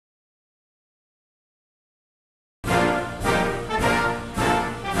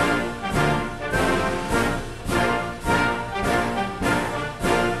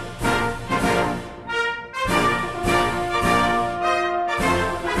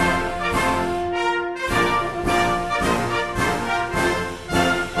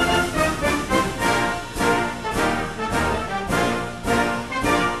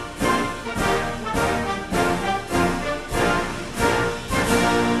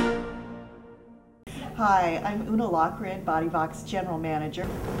Hi, I'm Una Lochran, BodyVox General Manager.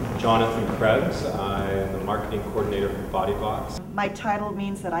 Jonathan Krebs, I am the Marketing Coordinator for BodyVox. My title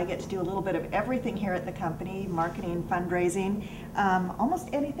means that I get to do a little bit of everything here at the company, marketing, fundraising, almost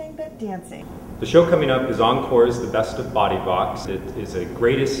anything but dancing. The show coming up is Encores, the Best of BodyVox. It is a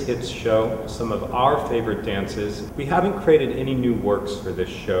greatest hits show, some of our favorite dances. We haven't created any new works for this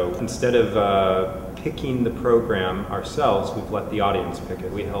show. Instead of picking the program ourselves, we've let the audience pick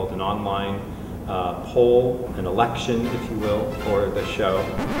it. We held an online poll, an election, if you will, for the show.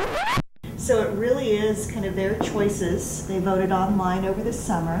 So it really is kind of their choices. They voted online over the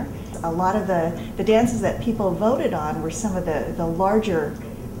summer. A lot of the dances that people voted on were some of the larger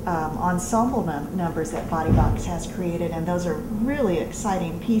ensemble numbers that BodyVox has created, and those are really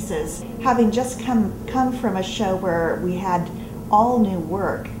exciting pieces. Having just come from a show where we had all new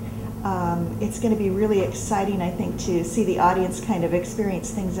work, it's going to be really exciting, I think, to see the audience kind of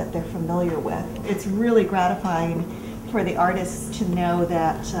experience things that they're familiar with. It's really gratifying for the artists to know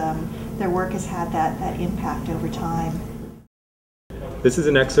that their work has had that impact over time. This is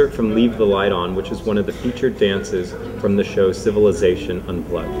an excerpt from Leave the Light On, which is one of the featured dances from the show Civilization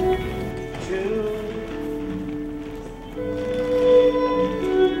Unplugged.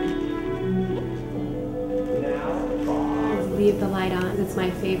 Leave the Light On. It's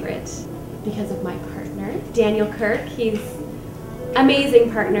my favorite because of my partner, Daniel Kirk. He's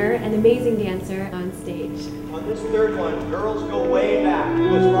amazing partner, an amazing dancer on stage. On this third one, girls go way back.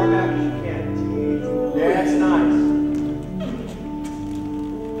 Go as far back as you can. Yeah, that's nice.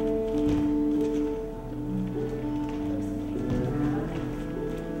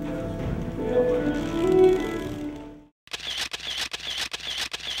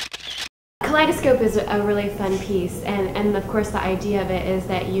 Kaleidoscope is a really fun piece, and of course the idea of it is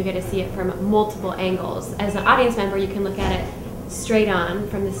that you get to see it from multiple angles. As an audience member, you can look at it straight on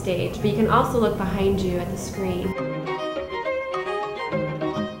from the stage, but you can also look behind you at the screen.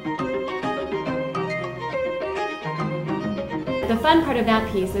 The fun part of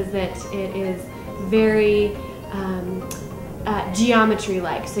that piece is that it is very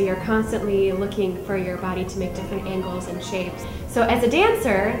geometry-like, so you're constantly looking for your body to make different angles and shapes. So as a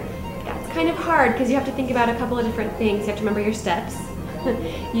dancer, that's kind of hard because you have to think about a couple of different things. You have to remember your steps.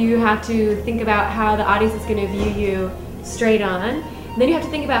 You have to think about how the audience is going to view you straight on. And then you have to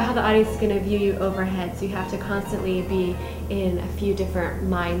think about how the audience is going to view you overhead. So you have to constantly be in a few different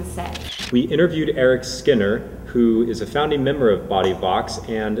mindsets. We interviewed Eric Skinner, who is a founding member of BodyVox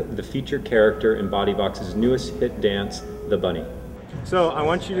and the featured character in BodyVox's newest hit dance, The Bunny. So I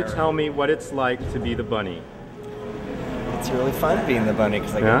want you to tell me what it's like to be the bunny. It's really fun being the bunny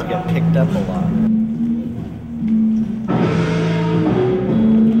because I get to get picked up a lot.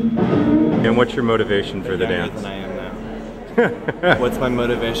 And what's your motivation for the dance? Than I am now. What's my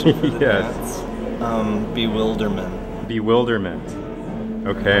motivation for the dance? Bewilderment. Bewilderment.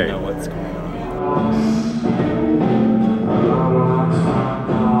 Okay. I don't know what's going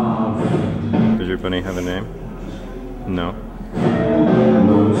on. Does your bunny have a name? No.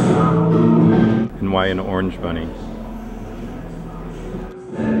 And why an orange bunny?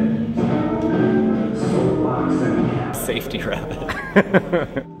 Safety rabbit.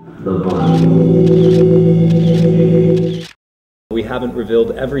 We haven't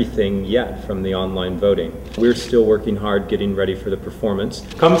revealed everything yet from the online voting. We're still working hard getting ready for the performance.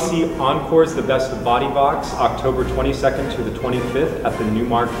 Come see Encores, the Best of BodyVox, October 22nd to the 25th at the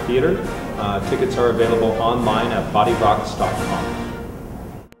Newmark Theater. Tickets are available online at bodyvox.com.